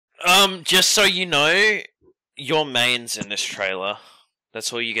Just so you know, your main's in this trailer.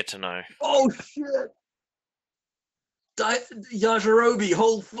 That's all you get to know. Oh shit! Yajirobe,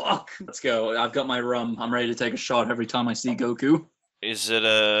 whole fuck! Let's go. I've got my rum. I'm ready to take a shot every time I see Goku. Is it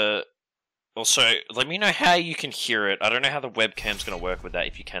a... Also, let me know how you can hear it. I don't know how the webcam's gonna work with that,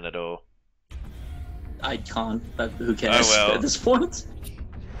 if you can at all. I can't, but who cares Oh, well. at this point?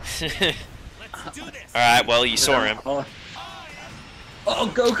 Alright, well, you saw him. Oh,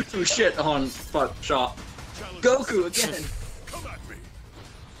 Goku! Shit! On fuck shot. Goku again!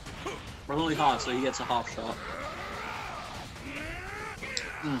 Really hard, so he gets a half shot.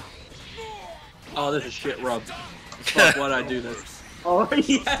 Oh, this is shit rub. Fuck, why'd I do this? Oh,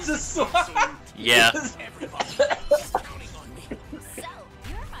 he has a sword! Yeah.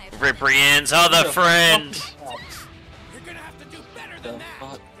 Ribrianne's other friend!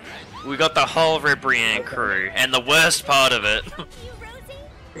 We got the whole Ribrianne crew, and the worst part of it.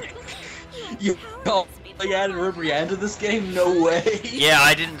 You added Ribrianne to this game? No way! Yeah,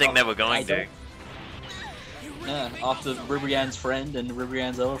 I didn't think they were going to. Yeah, after Ribrianne's friend and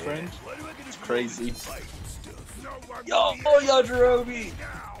Ribrianne's other friend? It's crazy. Yo, Yajirobe!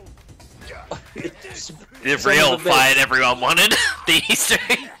 The real fight everyone wanted. The Easter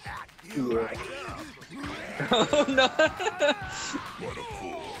egg. Oh no!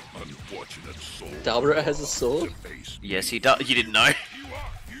 Dabura has a sword? Yes, he does. You didn't know?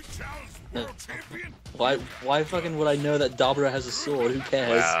 Why fucking would I know that Dabura has a sword? Who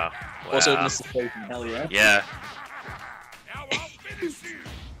cares? Wow. Also, Wow. Mr. Faken, hell yeah. Yeah.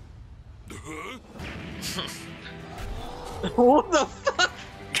 What the fuck?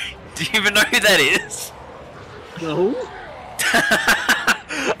 Do you even know who that is? No?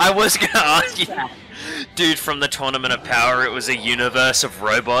 I was gonna ask you. Dude, from the Tournament of Power, it was a universe of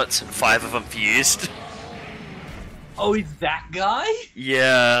robots and 5 of them fused. Oh, he's that guy?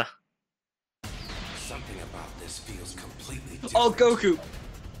 Yeah. Something about this feels completely different. Oh, Goku!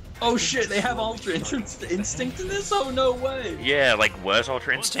 Oh shit, they have Ultra Instinct in this? Oh, no way! Yeah, like, where's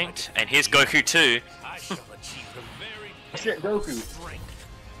Ultra Instinct? And here's Goku too. I shall achieve the very Shit, Goku. strength.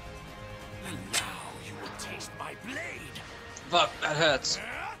 And now you will taste my blade. Fuck, that hurts.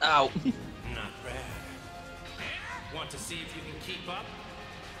 Ow. Not bad. Want to see if you can keep up?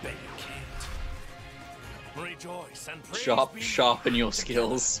 Bet you can't. Rejoice and praise be Sharpen your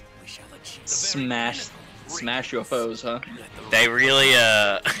skills. We shall achieve the very Smash your foes, huh? They really,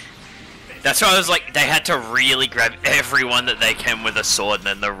 That's why I was like, they had to really grab everyone that they can with a sword, and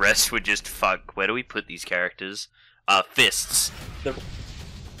then the rest would just, fuck, where do we put these characters? Fists.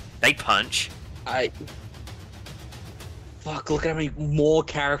 They punch. Fuck, look how many more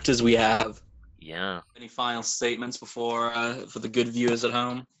characters we have. Yeah. Any final statements before, for the good viewers at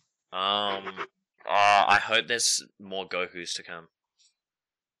home? I hope there's more Gokus to come.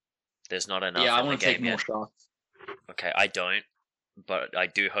 There's not enough Yeah, I in the want to take game more yet. shots. Okay, I don't, but I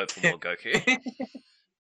do hope for more Goku.